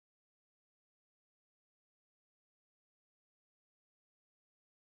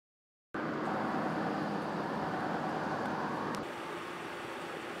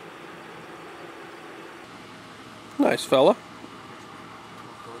Nice fella.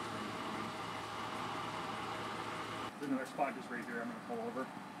 There's another spot just right here. I'm going to pull over.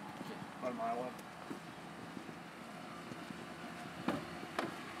 About a mile up.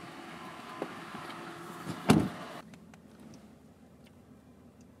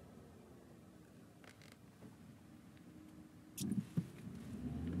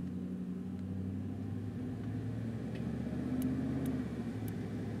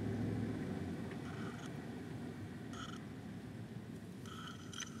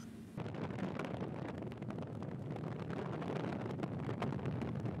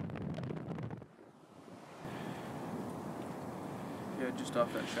 Yeah, just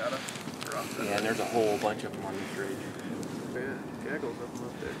off that shadow. Or off that and there's a whole bunch of them on this ridge. Yeah, gaggles of them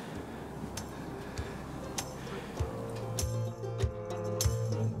up there.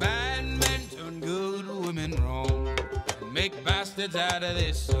 Bad men turn good women wrong and make bastards out of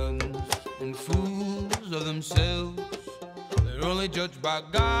their sons and fools of themselves. They're only judged by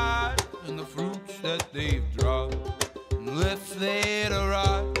God and the fruits that they've dropped and left there to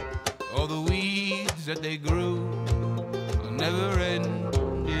rot. All the weeds that they grew are never ending.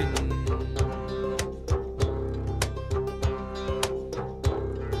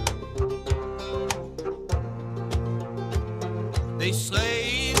 They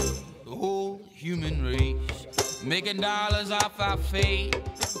slave the whole human race, making dollars off our fate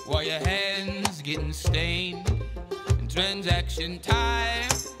while your hands getting stained. And transaction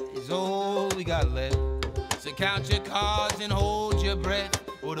time is all we got left. So count your cards and hold your breath,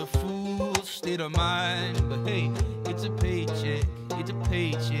 or the fool's state of mind. But hey, it's a paycheck,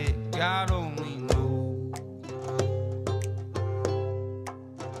 God only knows.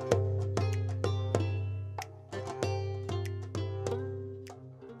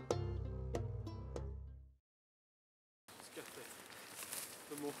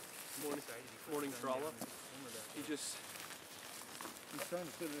 Morning trawler. He's trying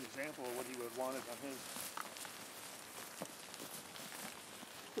to set an example of what he would want it on his.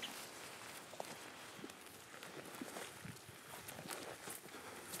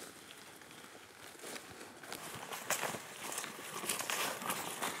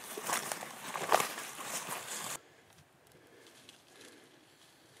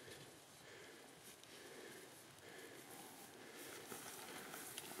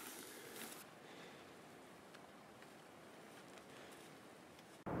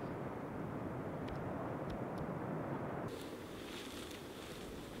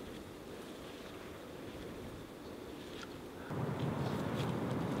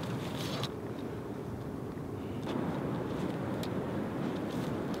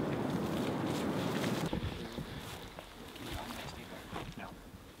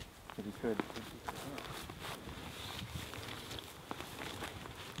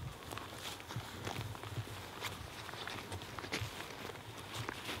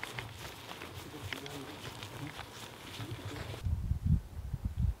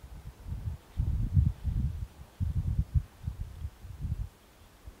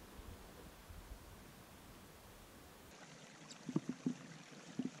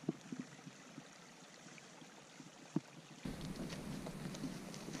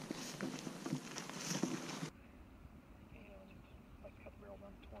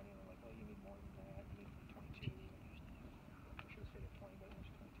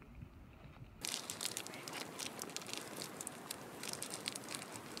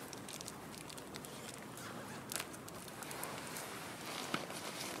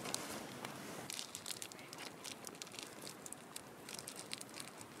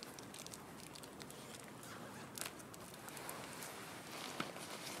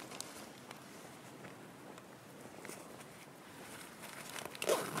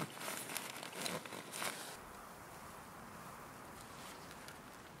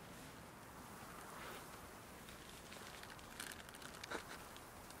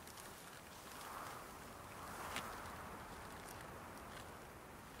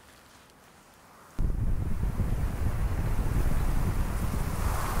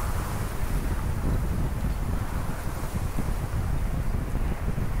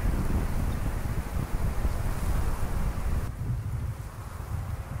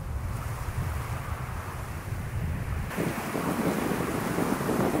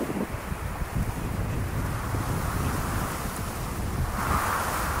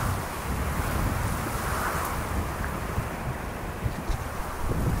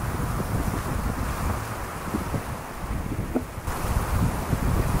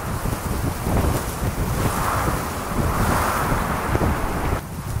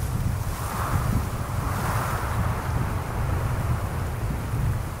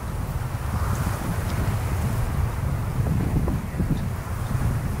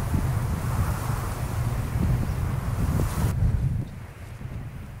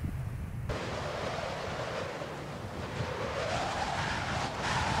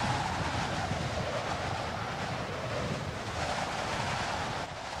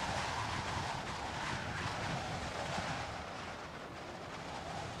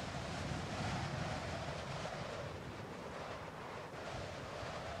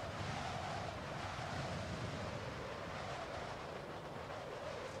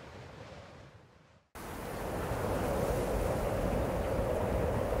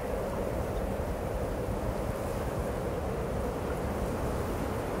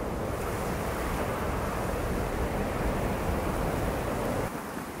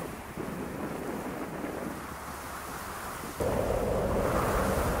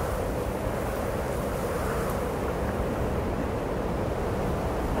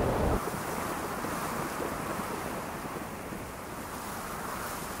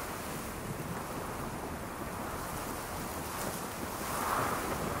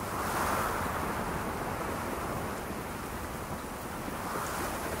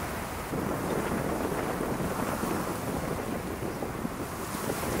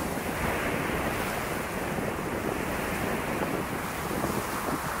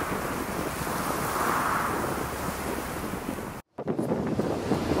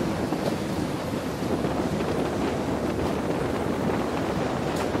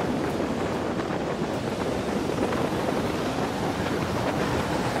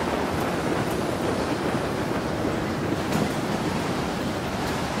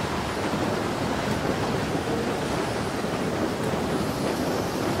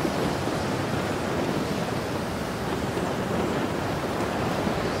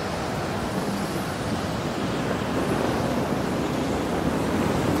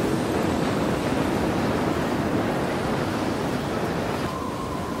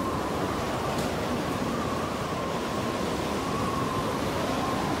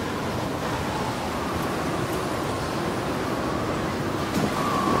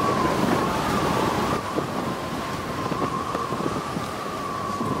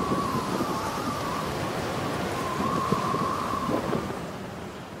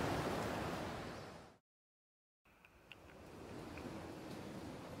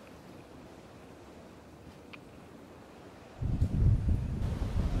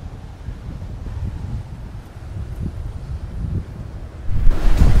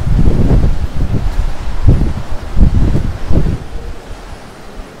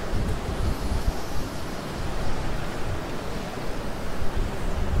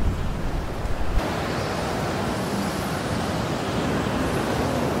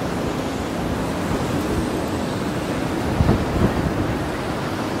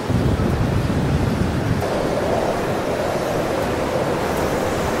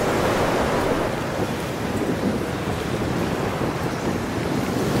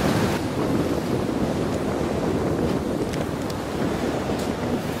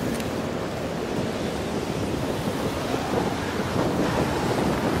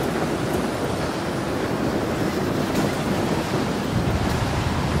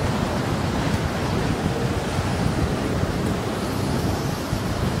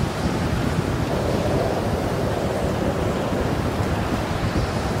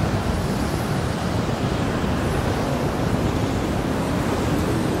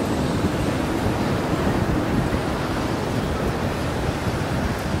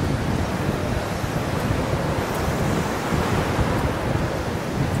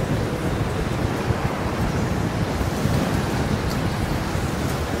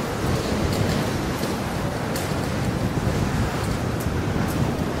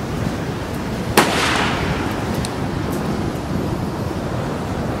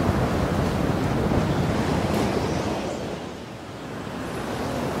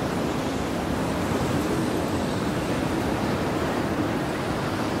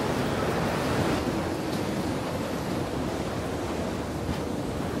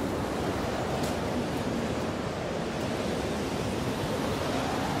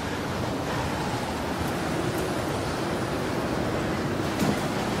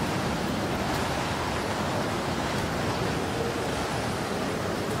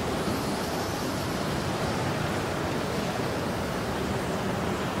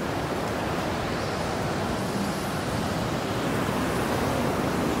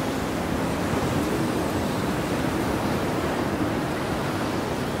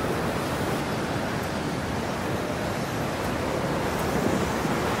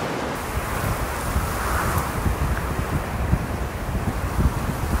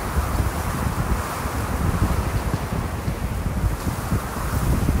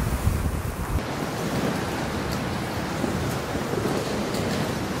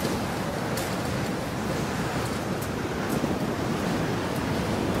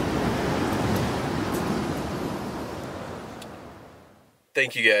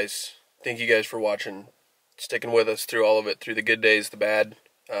 thank you guys. Thank you guys for watching, sticking with us through all of it, through the good days, the bad.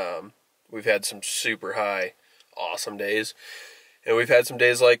 We've had some super high, awesome days, and we've had some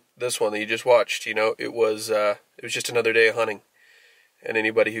days like this one that you just watched. You know, it was just another day of hunting, and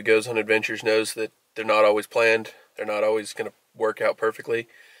anybody who goes on adventures knows that they're not always planned. They're not always going to work out perfectly,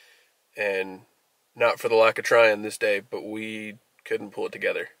 and not for the lack of trying this day, but we couldn't pull it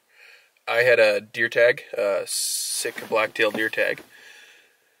together. I had a deer tag, a sick blacktail deer tag,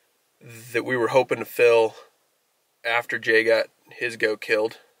 that we were hoping to fill after Jay got his goat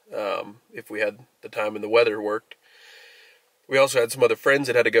killed, if we had the time and the weather worked. We also had some other friends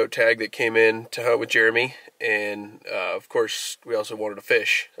that had a goat tag that came in to hunt with Jeremy, and of course we also wanted to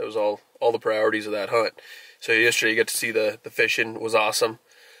fish. That was all the priorities of that hunt. So yesterday you got to see the fishing. Was awesome.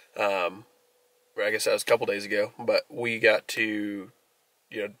 I guess that was a couple days ago, but we got to,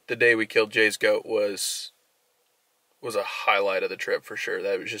 you know, the day we killed Jay's goat was a highlight of the trip for sure.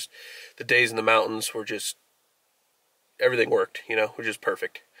 That was just, the days in the mountains were just, everything worked, you know, was just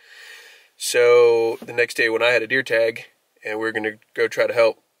perfect. So the next day when I had a deer tag and we were going to go try to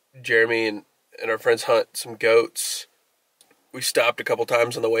help Jeremy and our friends hunt some goats, we stopped a couple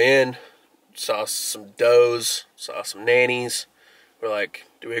times on the way in, saw some does, saw some nannies. We're like,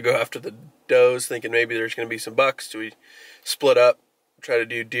 do we go after the does thinking maybe there's going to be some bucks? Do we split up, try to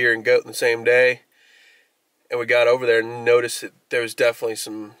do deer and goat in the same day? And we got over there and noticed that there was definitely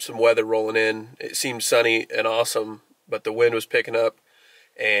some weather rolling in. It seemed sunny and awesome, but the wind was picking up,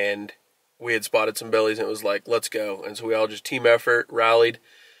 and we had spotted some billies, and it was like, let's go. And so we all just team effort, rallied,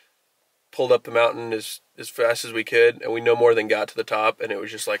 pulled up the mountain as fast as we could, and we no more than got to the top, and it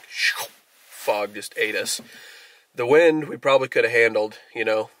was just like, fog just ate us. The wind we probably could have handled, you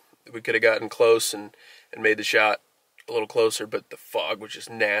know. We could have gotten close and made the shot a little closer, but the fog was just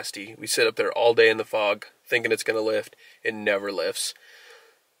nasty. We sit up there all day in the fog thinking it's going to lift. It never lifts.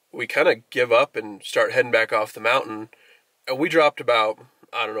 We kind of give up and start heading back off the mountain, and we dropped about,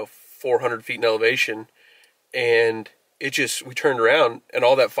 I don't know, 400 feet in elevation, and we turned around, and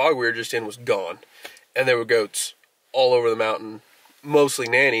all that fog we were just in was gone, and there were goats all over the mountain, mostly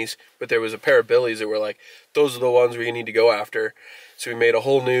nannies, but there was a pair of billies that were like, those are the ones we need to go after. So we made a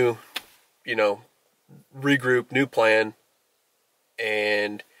whole new, you know, regroup, new plan,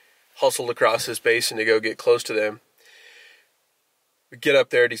 and hustled across this basin to go get close to them. We get up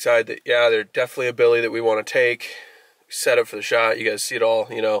there, decide that, yeah, they're definitely a billy that we want to take. We set up for the shot. You guys see it all,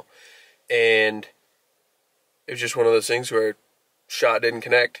 you know, and it was just one of those things where shot didn't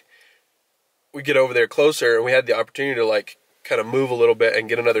connect. We get over there closer, and we had the opportunity to, like, kind of move a little bit and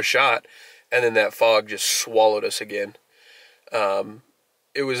get another shot, and then that fog just swallowed us again.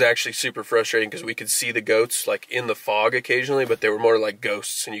 It was actually super frustrating because we could see the goats like in the fog occasionally, but they were more like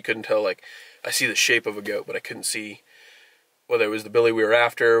ghosts, and you couldn't tell, like, I see the shape of a goat, but I couldn't see whether it was the billy we were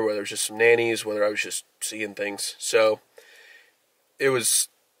after, whether it was just some nannies, whether I was just seeing things. So that was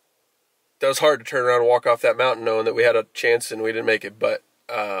hard to turn around and walk off that mountain knowing that we had a chance and we didn't make it, but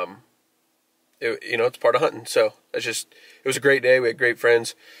you know, it's part of hunting. So it was a great day. We had great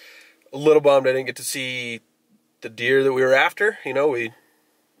friends. A little bummed I didn't get to see the deer that we were after. You know, I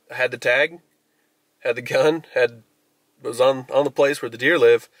had the tag, had the gun, was on the place where the deer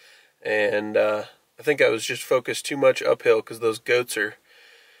live, and I think I was just focused too much uphill because those goats are,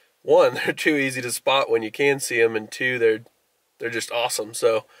 one, they're too easy to spot when you can see them, and two, they're just awesome.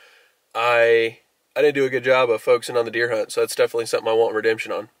 So I didn't do a good job of focusing on the deer hunt, so that's definitely something I want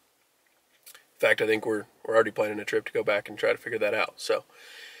redemption on. In fact, I think we're already planning a trip to go back and try to figure that out. So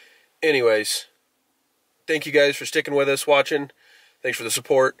anyways, thank you guys for sticking with us, watching. Thanks for the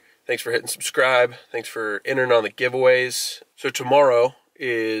support. Thanks for hitting subscribe. Thanks for entering on the giveaways. So tomorrow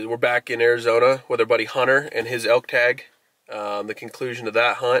we're back in Arizona with our buddy Hunter and his elk tag. The conclusion of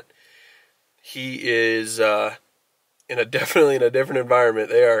that hunt. He is definitely in a different environment.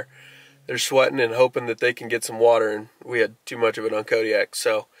 They're sweating and hoping that they can get some water, and we had too much of it on Kodiak.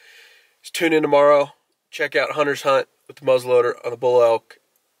 So just tune in tomorrow. Check out Hunter's hunt with the muzzleloader on the bull elk.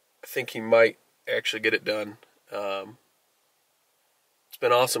 I think he might actually get it done. It's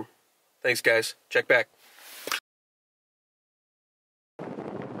been awesome. Thanks, guys. Check back.